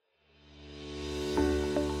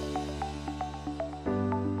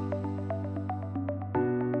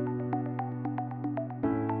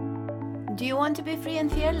Do you want to be free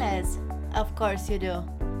and fearless? Of course you do.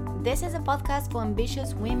 This is a podcast for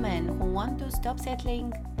ambitious women who want to stop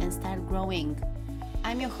settling and start growing.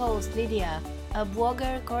 I'm your host, Lydia, a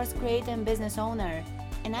blogger, course creator, and business owner,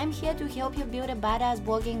 and I'm here to help you build a badass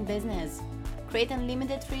blogging business, create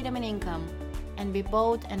unlimited freedom and income, and be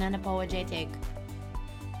bold and unapologetic.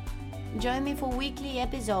 Join me for weekly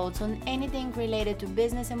episodes on anything related to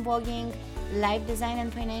business and blogging, life design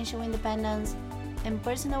and financial independence, and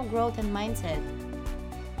personal growth and mindset.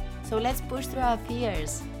 So let's push through our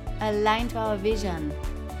fears, align to our vision,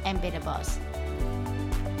 and be the boss.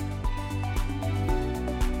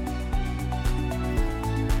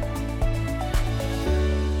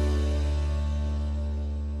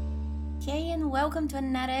 Hey, and welcome to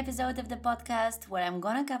another episode of the podcast where I'm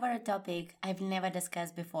gonna cover a topic I've never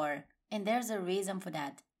discussed before. And there's a reason for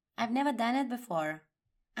that. I've never done it before.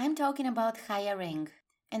 I'm talking about hiring.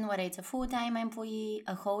 And whether it's a full-time employee,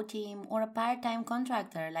 a whole team, or a part-time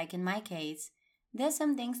contractor, like in my case, there's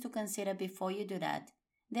some things to consider before you do that.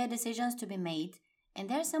 There are decisions to be made, and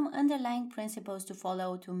there are some underlying principles to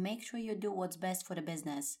follow to make sure you do what's best for the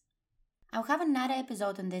business. I'll have another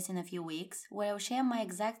episode on this in a few weeks, where I'll share my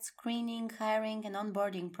exact screening, hiring, and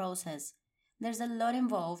onboarding process. There's a lot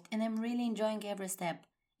involved, and I'm really enjoying every step.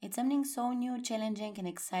 It's something so new, challenging, and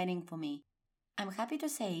exciting for me. I'm happy to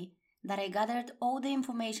say that I gathered all the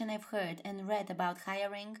information I've heard and read about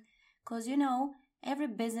hiring, because every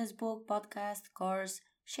business book, podcast, course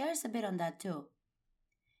shares a bit on that too.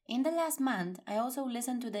 In the last month, I also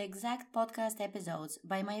listened to the exact podcast episodes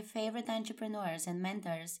by my favorite entrepreneurs and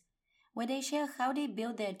mentors, where they share how they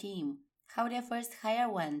built their team, how their first hire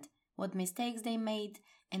went, what mistakes they made,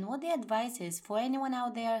 and what their advice is for anyone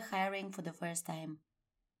out there hiring for the first time.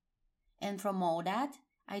 And from all that,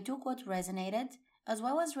 I took what resonated, as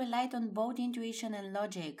well as relied on both intuition and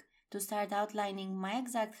logic to start outlining my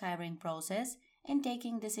exact hiring process and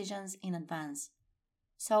taking decisions in advance.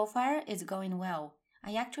 So far, it's going well.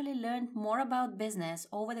 I actually learned more about business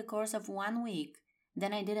over the course of 1 week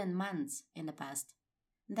than I did in months in the past.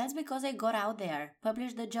 That's because I got out there,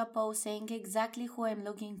 published the job post saying exactly who I'm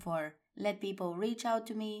looking for, let people reach out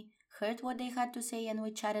to me, heard what they had to say, and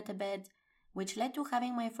we chatted a bit, which led to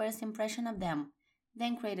having my first impression of them.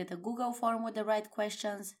 Then created a Google form with the right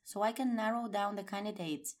questions so I can narrow down the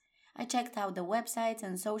candidates. I checked out the websites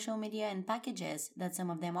and social media and packages that some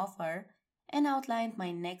of them offer and outlined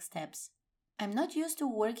my next steps. I'm not used to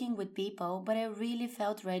working with people, but I really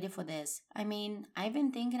felt ready for this. I've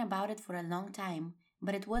been thinking about it for a long time,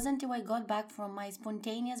 but it wasn't until I got back from my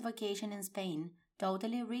spontaneous vacation in Spain,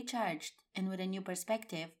 totally recharged and with a new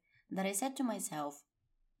perspective, that I said to myself,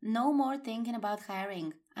 no more thinking about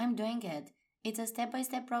hiring, I'm doing it. It's a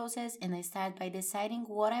step-by-step process, and I start by deciding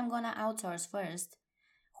what I'm gonna outsource first,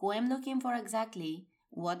 who I'm looking for exactly,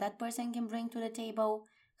 what that person can bring to the table,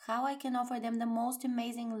 how I can offer them the most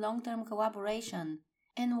amazing long-term collaboration,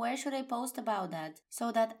 and where should I post about that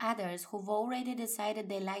so that others who've already decided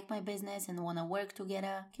they like my business and wanna work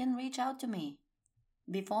together can reach out to me.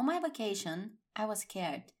 Before my vacation, I was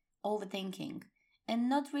scared, overthinking, and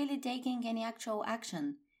not really taking any actual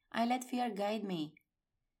action. I let fear guide me.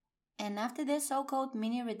 And after this so-called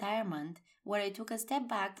mini-retirement, where I took a step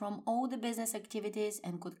back from all the business activities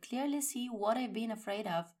and could clearly see what I've been afraid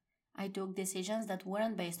of, I took decisions that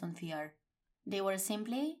weren't based on fear. They were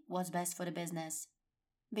simply what's best for the business.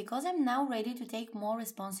 Because I'm now ready to take more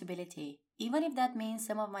responsibility, even if that means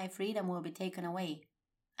some of my freedom will be taken away.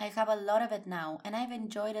 I have a lot of it now, and I've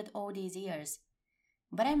enjoyed it all these years.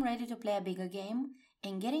 But I'm ready to play a bigger game,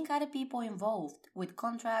 and getting other people involved with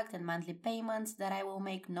contract and monthly payments that I will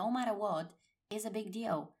make no matter what is a big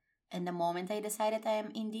deal. And the moment I decided I am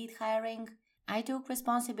indeed hiring, I took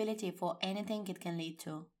responsibility for anything it can lead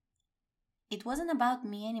to. It wasn't about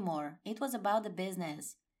me anymore, it was about the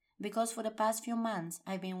business. Because for the past few months,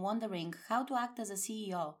 I've been wondering how to act as a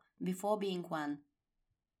CEO before being one.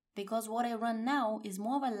 Because what I run now is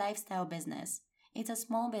more of a lifestyle business. It's a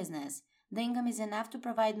small business. The income is enough to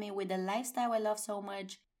provide me with the lifestyle I love so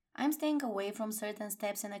much. I'm staying away from certain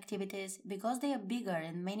steps and activities because they are bigger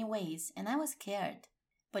in many ways, and I was scared.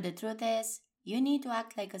 But the truth is, you need to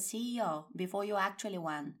act like a CEO before you actually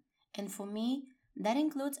one. And for me, that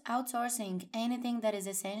includes outsourcing anything that is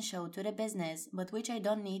essential to the business but which I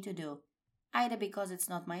don't need to do, either because it's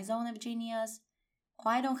not my zone of genius,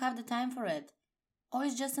 or I don't have the time for it, or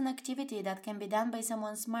it's just an activity that can be done by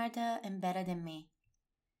someone smarter and better than me.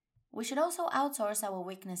 We should also outsource our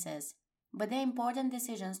weaknesses, but there are important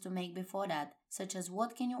decisions to make before that, such as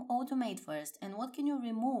what can you automate first and what can you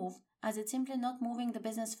remove, as it's simply not moving the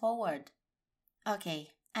business forward.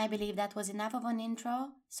 Okay, I believe that was enough of an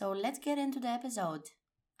intro, so let's get into the episode.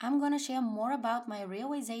 I'm gonna share more about my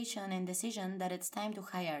realization and decision that it's time to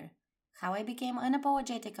hire, how I became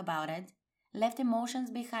unapologetic about it, left emotions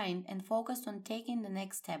behind, and focused on taking the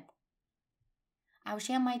next step. I'll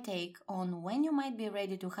share my take on when you might be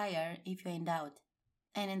ready to hire if you're in doubt.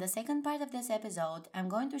 And in the second part of this episode, I'm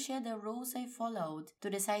going to share the rules I followed to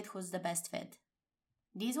decide who's the best fit.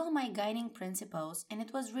 These were my guiding principles, and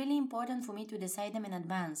it was really important for me to decide them in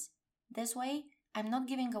advance. This way, I'm not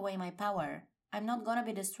giving away my power. I'm not gonna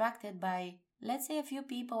be distracted by, let's say, a few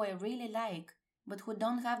people I really like, but who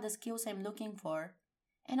don't have the skills I'm looking for,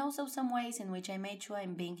 and also some ways in which I made sure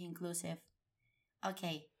I'm being inclusive.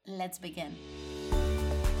 Okay, let's begin.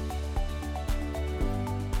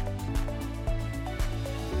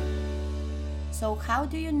 So how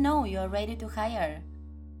do you know you're ready to hire?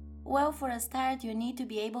 Well, for a start, you need to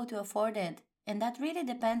be able to afford it, and that really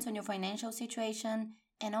depends on your financial situation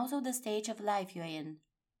and also the stage of life you're in.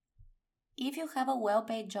 If you have a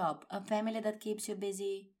well-paid job, a family that keeps you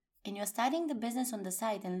busy, and you're starting the business on the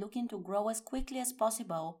side and looking to grow as quickly as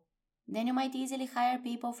possible, then you might easily hire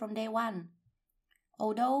people from day one.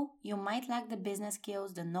 Although you might lack the business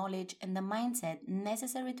skills, the knowledge, and the mindset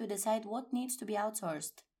necessary to decide what needs to be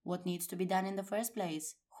outsourced, what needs to be done in the first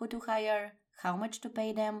place, who to hire, how much to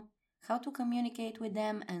pay them, how to communicate with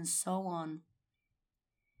them, and so on.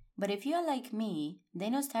 But if you're like me,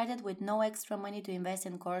 then you started with no extra money to invest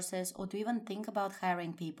in courses or to even think about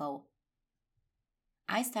hiring people.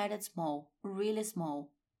 I started small, really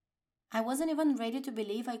small. I wasn't even ready to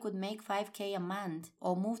believe I could make $5,000 a month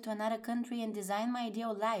or move to another country and design my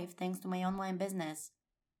ideal life thanks to my online business.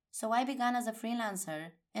 So I began as a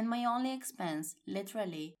freelancer, and my only expense,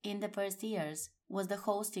 literally, in the first years, was the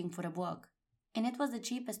hosting for the blog. And it was the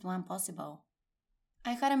cheapest one possible.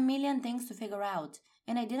 I had a million things to figure out,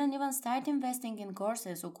 and I didn't even start investing in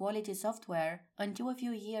courses or quality software until a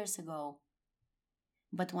few years ago.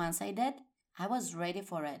 But once I did, I was ready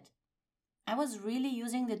for it. I was really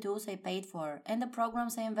using the tools I paid for and the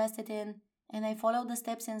programs I invested in, and I followed the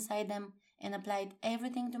steps inside them and applied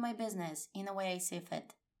everything to my business in a way I see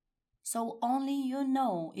fit. So only you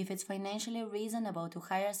know if it's financially reasonable to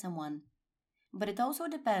hire someone. But it also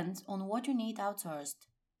depends on what you need outsourced.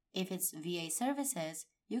 If it's VA services,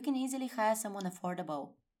 you can easily hire someone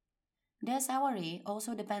affordable. Their salary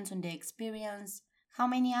also depends on the experience, how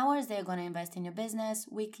many hours they're going to invest in your business,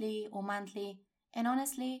 weekly or monthly, and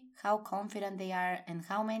honestly, how confident they are and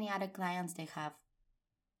how many other clients they have.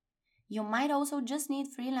 You might also just need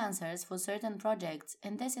freelancers for certain projects,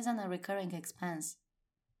 and this isn't a recurring expense.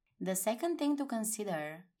 The second thing to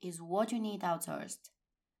consider is what you need outsourced.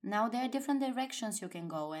 Now, there are different directions you can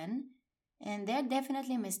go in, and there are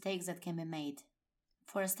definitely mistakes that can be made.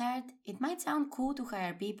 For a start, it might sound cool to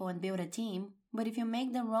hire people and build a team, but if you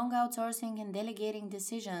make the wrong outsourcing and delegating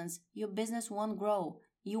decisions, your business won't grow.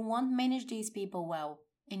 You won't manage these people well,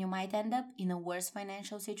 and you might end up in a worse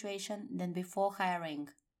financial situation than before hiring.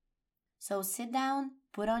 So sit down,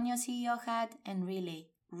 put on your CEO hat, and really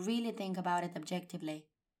think about it objectively.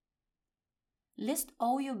 List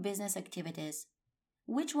all your business activities.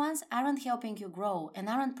 Which ones aren't helping you grow and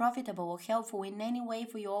aren't profitable or helpful in any way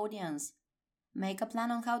for your audience? Make a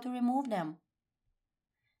plan on how to remove them.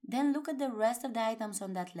 Then look at the rest of the items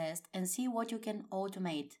on that list and see what you can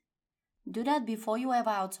automate. Do that before you ever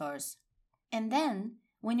outsource. And then,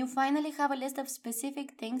 when you finally have a list of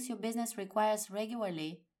specific things your business requires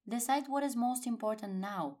regularly, decide what is most important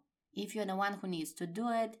now, if you're the one who needs to do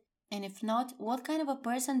it, and if not, what kind of a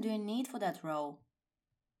person do you need for that role?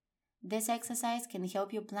 This exercise can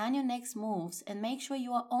help you plan your next moves and make sure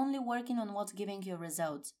you are only working on what's giving you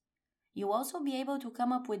results. You'll also be able to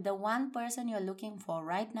come up with the one person you're looking for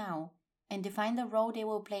right now and define the role they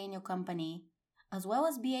will play in your company, as well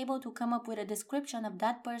as be able to come up with a description of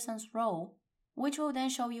that person's role, which will then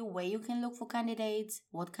show you where you can look for candidates,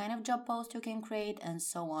 what kind of job post you can create, and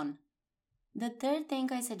so on. The third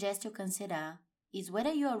thing I suggest you consider is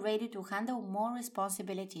whether you are ready to handle more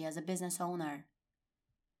responsibility as a business owner.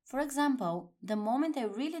 For example, the moment I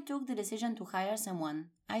really took the decision to hire someone,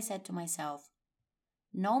 I said to myself,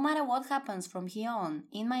 no matter what happens from here on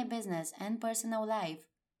in my business and personal life,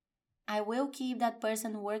 I will keep that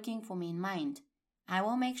person working for me in mind. I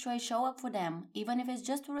will make sure I show up for them, even if it's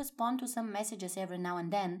just to respond to some messages every now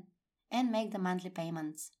and then, and make the monthly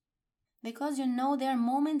payments. Because there are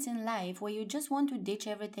moments in life where you just want to ditch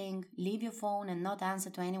everything, leave your phone, and not answer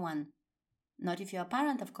to anyone. Not if you're a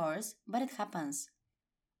parent, of course, but it happens.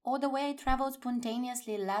 Or the way I traveled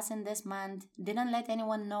spontaneously last and this month, didn't let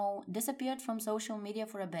anyone know, disappeared from social media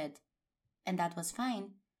for a bit. And that was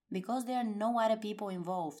fine, because there are no other people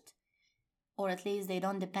involved. Or at least they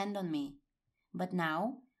don't depend on me. But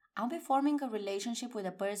now, I'll be forming a relationship with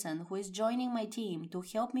a person who is joining my team to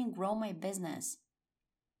help me grow my business.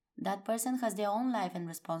 That person has their own life and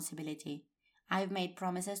responsibility. I've made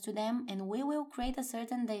promises to them and we will create a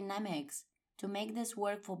certain dynamics to make this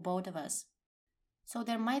work for both of us. So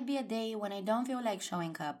there might be a day when I don't feel like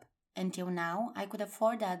showing up. Until now, I could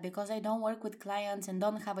afford that because I don't work with clients and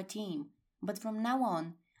don't have a team. But from now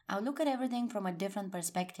on, I'll look at everything from a different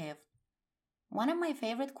perspective. One of my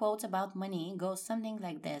favorite quotes about money goes something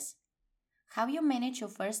like this: how you manage your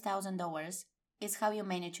first $1,000 is how you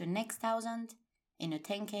manage your next 1,000, and your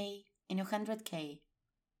 10K, and your 100K.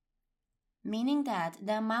 Meaning that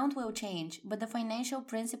the amount will change, but the financial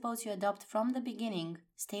principles you adopt from the beginning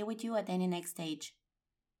stay with you at any next stage.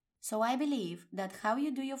 So I believe that how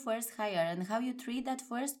you do your first hire and how you treat that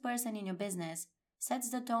first person in your business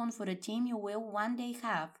sets the tone for the team you will one day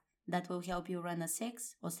have that will help you run a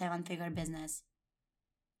 6 or 7-figure business.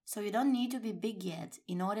 So you don't need to be big yet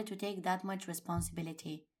in order to take that much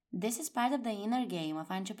responsibility. This is part of the inner game of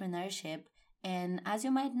entrepreneurship, and as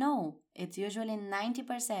you might know, it's usually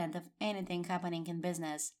 90% of anything happening in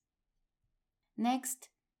business. Next,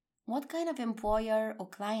 what kind of employer or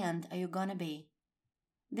client are you gonna be?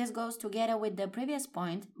 This goes together with the previous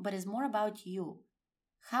point, but is more about you.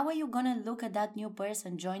 How are you gonna look at that new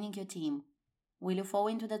person joining your team? Will you fall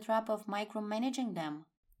into the trap of micromanaging them?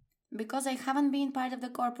 Because I haven't been part of the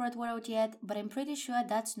corporate world yet, but I'm pretty sure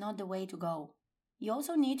that's not the way to go. You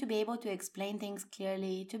also need to be able to explain things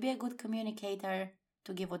clearly, to be a good communicator,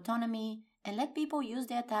 to give autonomy, and let people use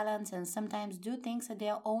their talents and sometimes do things at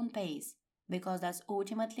their own pace, because that's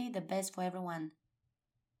ultimately the best for everyone.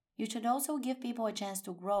 You should also give people a chance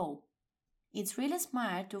to grow. It's really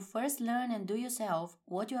smart to first learn and do yourself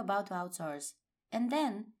what you're about to outsource. And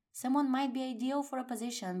then, someone might be ideal for a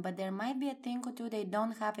position, but there might be a thing or two they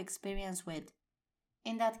don't have experience with.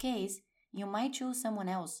 In that case, you might choose someone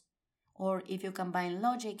else. Or if you combine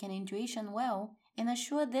logic and intuition well and are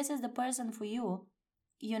sure this is the person for you,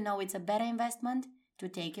 you know it's a better investment to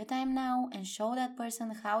take your time now and show that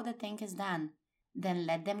person how the thing is done. Then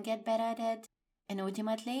let them get better at it. And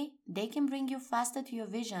ultimately, they can bring you faster to your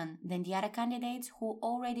vision than the other candidates who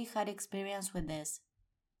already had experience with this.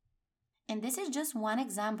 And this is just one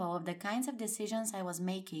example of the kinds of decisions I was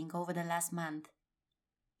making over the last month.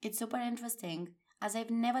 It's super interesting, as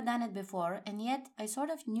I've never done it before, and yet I sort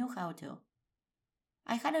of knew how to.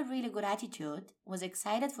 I had a really good attitude, was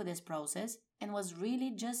excited for this process, and was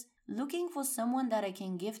really just looking for someone that I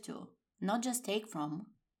can give to, not just take from.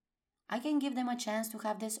 I can give them a chance to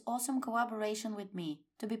have this awesome collaboration with me,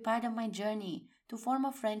 to be part of my journey, to form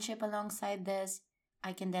a friendship alongside this.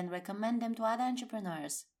 I can then recommend them to other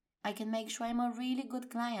entrepreneurs. I can make sure I'm a really good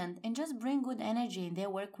client and just bring good energy in their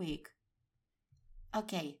work week.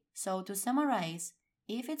 Okay, so to summarize,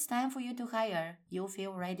 if it's time for you to hire, you'll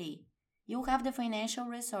feel ready. You'll have the financial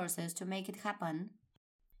resources to make it happen.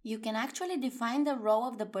 You can actually define the role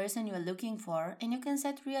of the person you're looking for, and you can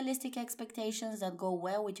set realistic expectations that go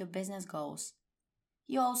well with your business goals.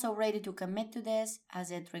 You're also ready to commit to this, as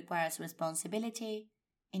it requires responsibility,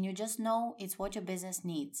 and you just know it's what your business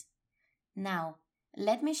needs. Now,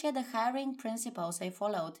 let me share the hiring principles I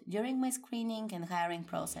followed during my screening and hiring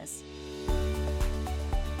process.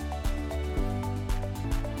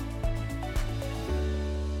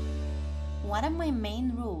 One of my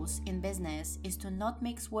main rules in business is to not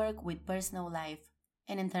mix work with personal life.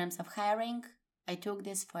 And in terms of hiring, I took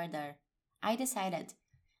this further. I decided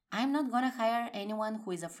I'm not gonna hire anyone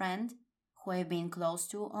who is a friend, who I've been close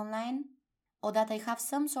to online, or that I have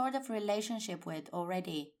some sort of relationship with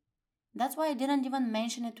already. That's why I didn't even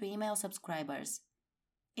mention it to email subscribers.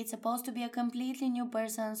 It's supposed to be a completely new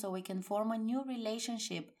person so we can form a new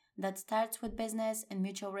relationship that starts with business and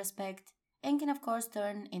mutual respect and can of course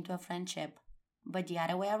turn into a friendship. But the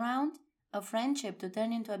other way around, a friendship to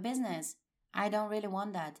turn into a business, I don't really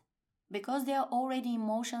want that. Because there are already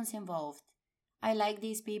emotions involved. I like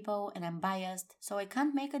these people and I'm biased, so I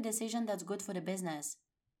can't make a decision that's good for the business.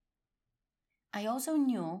 I also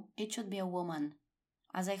knew it should be a woman,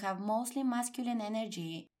 as I have mostly masculine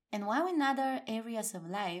energy, and while in other areas of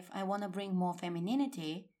life I want to bring more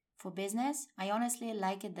femininity, for business I honestly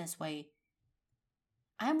like it this way.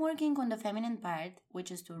 I'm working on the feminine part,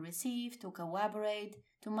 which is to receive, to collaborate,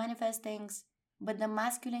 to manifest things, but the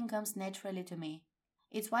masculine comes naturally to me.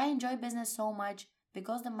 It's why I enjoy business so much,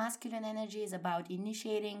 because the masculine energy is about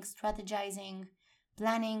initiating, strategizing,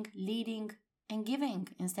 planning, leading, and giving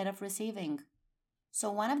instead of receiving.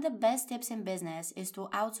 So one of the best tips in business is to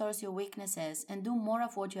outsource your weaknesses and do more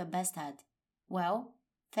of what you're best at. Well,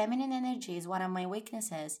 feminine energy is one of my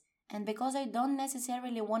weaknesses, and because I don't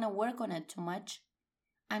necessarily want to work on it too much,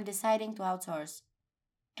 I'm deciding to outsource.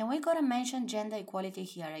 And we gotta mention gender equality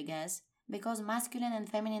here, I guess, because masculine and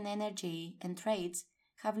feminine energy and traits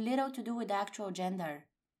have little to do with actual gender.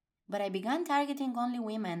 But I began targeting only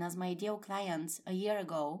women as my ideal clients a year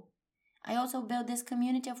ago. I also built this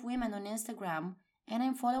community of women on Instagram, and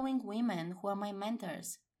I'm following women who are my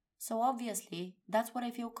mentors. So obviously, that's what I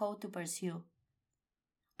feel called to pursue.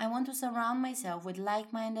 I want to surround myself with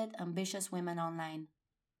like-minded, ambitious women online.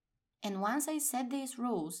 And once I set these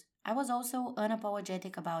rules, I was also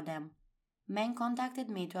unapologetic about them. Men contacted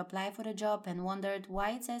me to apply for the job and wondered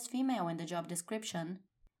why it says female in the job description,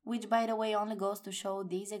 which by the way only goes to show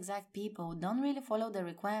these exact people don't really follow the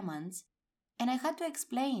requirements, and I had to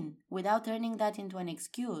explain without turning that into an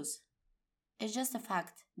excuse. It's just a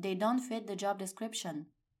fact, they don't fit the job description.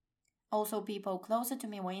 Also, people closer to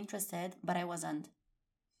me were interested, but I wasn't.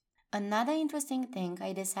 Another interesting thing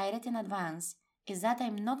I decided in advance is that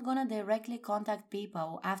I'm not gonna directly contact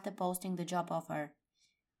people after posting the job offer.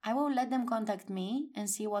 I will let them contact me and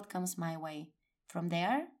see what comes my way. From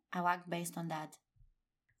there, I'll act based on that.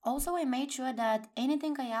 Also, I made sure that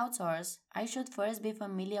anything I outsource, I should first be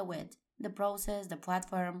familiar with the process, the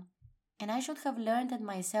platform, and I should have learned it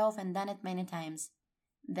myself and done it many times.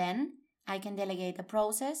 Then, I can delegate the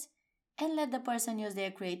process and let the person use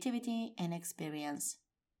their creativity and experience.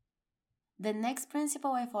 The next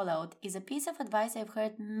principle I followed is a piece of advice I've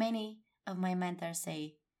heard many of my mentors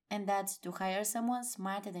say, and that's to hire someone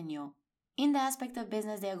smarter than you. In the aspect of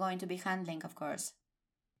business they are going to be handling, of course.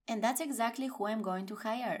 And that's exactly who I'm going to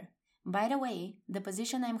hire. By the way, the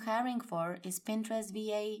position I'm hiring for is Pinterest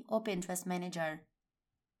VA or Pinterest Manager.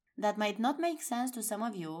 That might not make sense to some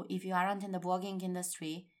of you if you aren't in the blogging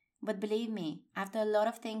industry, but believe me, after a lot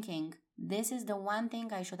of thinking, this is the one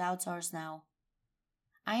thing I should outsource now.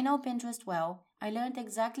 I know Pinterest well. I learned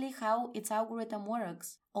exactly how its algorithm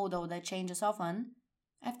works, although that changes often.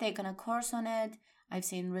 I've taken a course on it, I've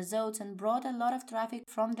seen results and brought a lot of traffic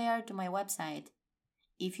from there to my website.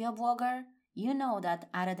 If you're a blogger, you know that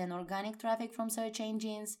other than organic traffic from search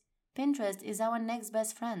engines, Pinterest is our next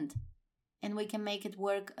best friend. And we can make it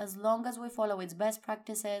work as long as we follow its best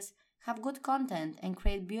practices, have good content and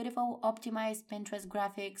create beautiful optimized Pinterest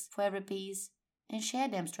graphics for every piece, and share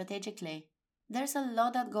them strategically. There's a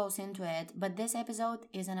lot that goes into it, but this episode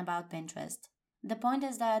isn't about Pinterest. The point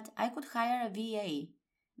is that I could hire a VA,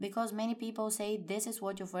 because many people say this is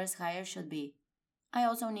what your first hire should be. I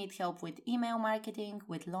also need help with email marketing,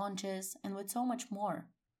 with launches, and with so much more.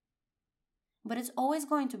 But it's always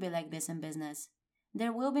going to be like this in business.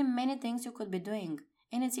 There will be many things you could be doing,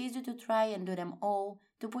 and it's easy to try and do them all,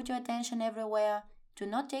 to put your attention everywhere, to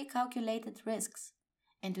not take calculated risks,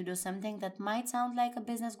 and to do something that might sound like a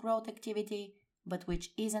business growth activity, but which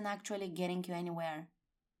isn't actually getting you anywhere.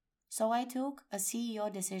 So I took a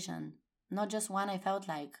CEO decision, not just one I felt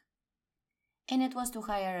like. And it was to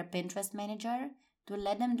hire a Pinterest manager, to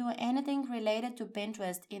let them do anything related to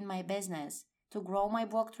Pinterest in my business, to grow my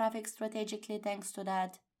blog traffic strategically thanks to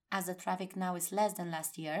that, as the traffic now is less than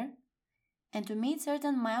last year, and to meet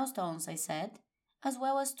certain milestones I set, as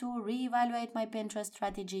well as to reevaluate my Pinterest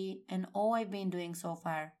strategy and all I've been doing so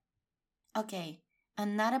far. Okay,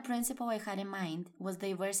 another principle I had in mind was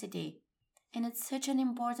diversity, and it's such an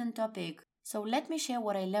important topic, so let me share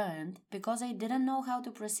what I learned because I didn't know how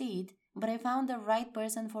to proceed, but I found the right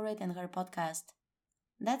person for it in her podcast.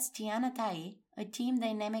 That's Tiana Tai, a team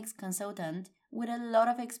dynamics consultant with a lot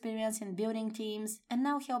of experience in building teams and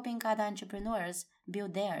now helping other entrepreneurs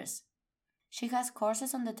build theirs. She has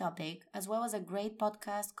courses on the topic as well as a great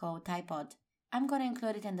podcast called TiPod. I'm going to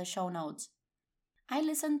include it in the show notes. I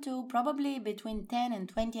listened to probably between 10 and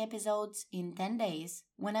 20 episodes in 10 days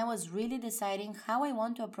when I was really deciding how I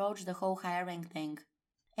want to approach the whole hiring thing.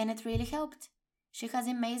 And it really helped. She has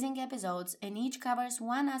amazing episodes and each covers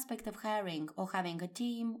one aspect of hiring or having a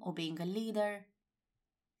team or being a leader.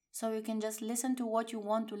 So you can just listen to what you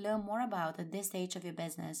want to learn more about at this stage of your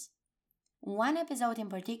business. One episode in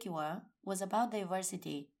particular was about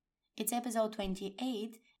diversity. It's episode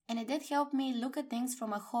 28 and it did help me look at things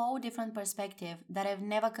from a whole different perspective that I've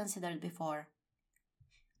never considered before.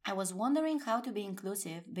 I was wondering how to be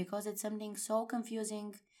inclusive because it's something so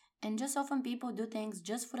confusing and just often people do things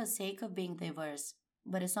just for the sake of being diverse,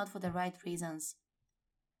 but it's not for the right reasons.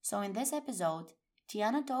 So in this episode,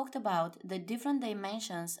 Tiana talked about the different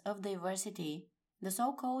dimensions of diversity, the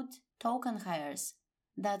so-called token hires.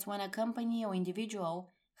 That's when a company or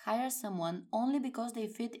individual hires someone only because they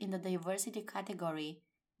fit in the diversity category,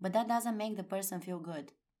 but that doesn't make the person feel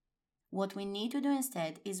good. What we need to do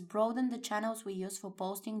instead is broaden the channels we use for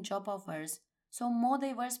posting job offers so more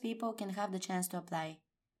diverse people can have the chance to apply.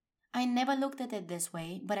 I never looked at it this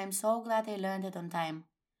way, but I'm so glad I learned it on time.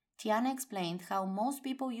 Tiana explained how most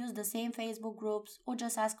people use the same Facebook groups or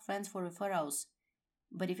just ask friends for referrals.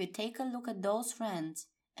 But if you take a look at those friends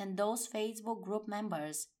and those Facebook group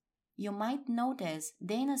members, you might notice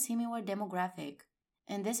they're in a similar demographic,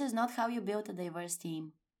 and this is not how you build a diverse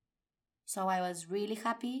team. So I was really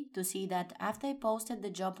happy to see that after I posted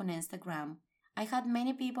the job on Instagram, I had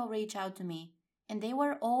many people reach out to me, and they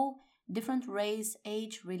were all different race,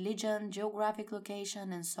 age, religion, geographic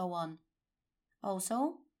location, and so on.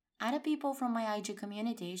 Also, other people from my IG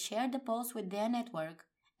community shared the post with their network,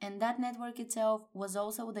 and that network itself was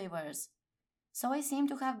also diverse. So I seem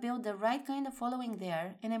to have built the right kind of following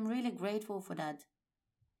there, and I'm really grateful for that.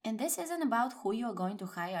 And this isn't about who you are going to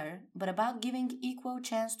hire, but about giving equal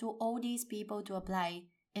chance to all these people to apply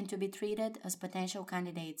and to be treated as potential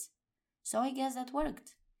candidates. So I guess that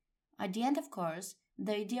worked. At the end, of course,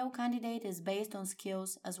 the ideal candidate is based on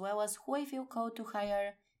skills as well as who I feel called to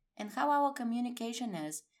hire and how our communication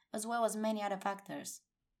is, as well as many other factors.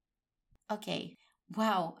 Okay,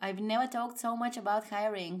 wow, I've never talked so much about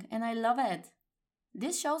hiring and I love it.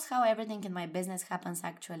 This shows how everything in my business happens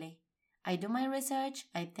actually. I do my research,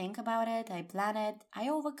 I think about it, I plan it, I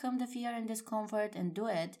overcome the fear and discomfort and do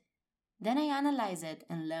it. Then I analyze it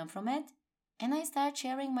and learn from it, and I start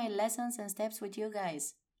sharing my lessons and steps with you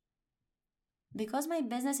guys. Because my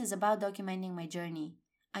business is about documenting my journey,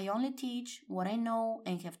 I only teach what I know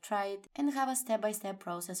and have tried and have a step-by-step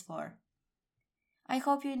process for. I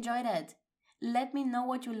hope you enjoyed it. Let me know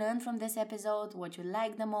what you learned from this episode, what you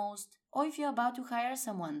liked the most, or if you're about to hire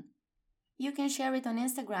someone. You can share it on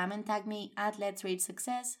Instagram and tag me at Let's Reach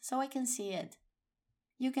Success so I can see it.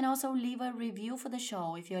 You can also leave a review for the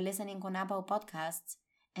show if you're listening on Apple Podcasts,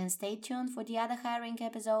 and stay tuned for the other hiring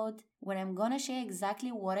episode where I'm gonna share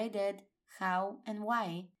exactly what I did, how and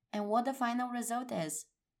why, and what the final result is.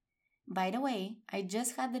 By the way, I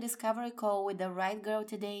just had the discovery call with the right girl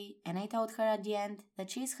today, and I told her at the end that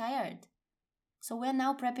she's hired. So we're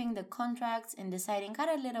now prepping the contracts and deciding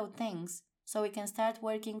other little things so we can start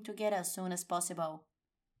working together as soon as possible.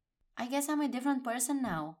 I guess I'm a different person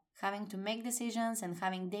now, having to make decisions and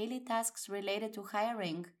having daily tasks related to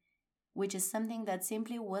hiring, which is something that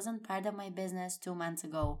simply wasn't part of my business 2 months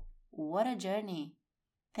ago. What a journey!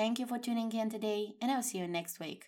 Thank you for tuning in today, and I'll see you next week.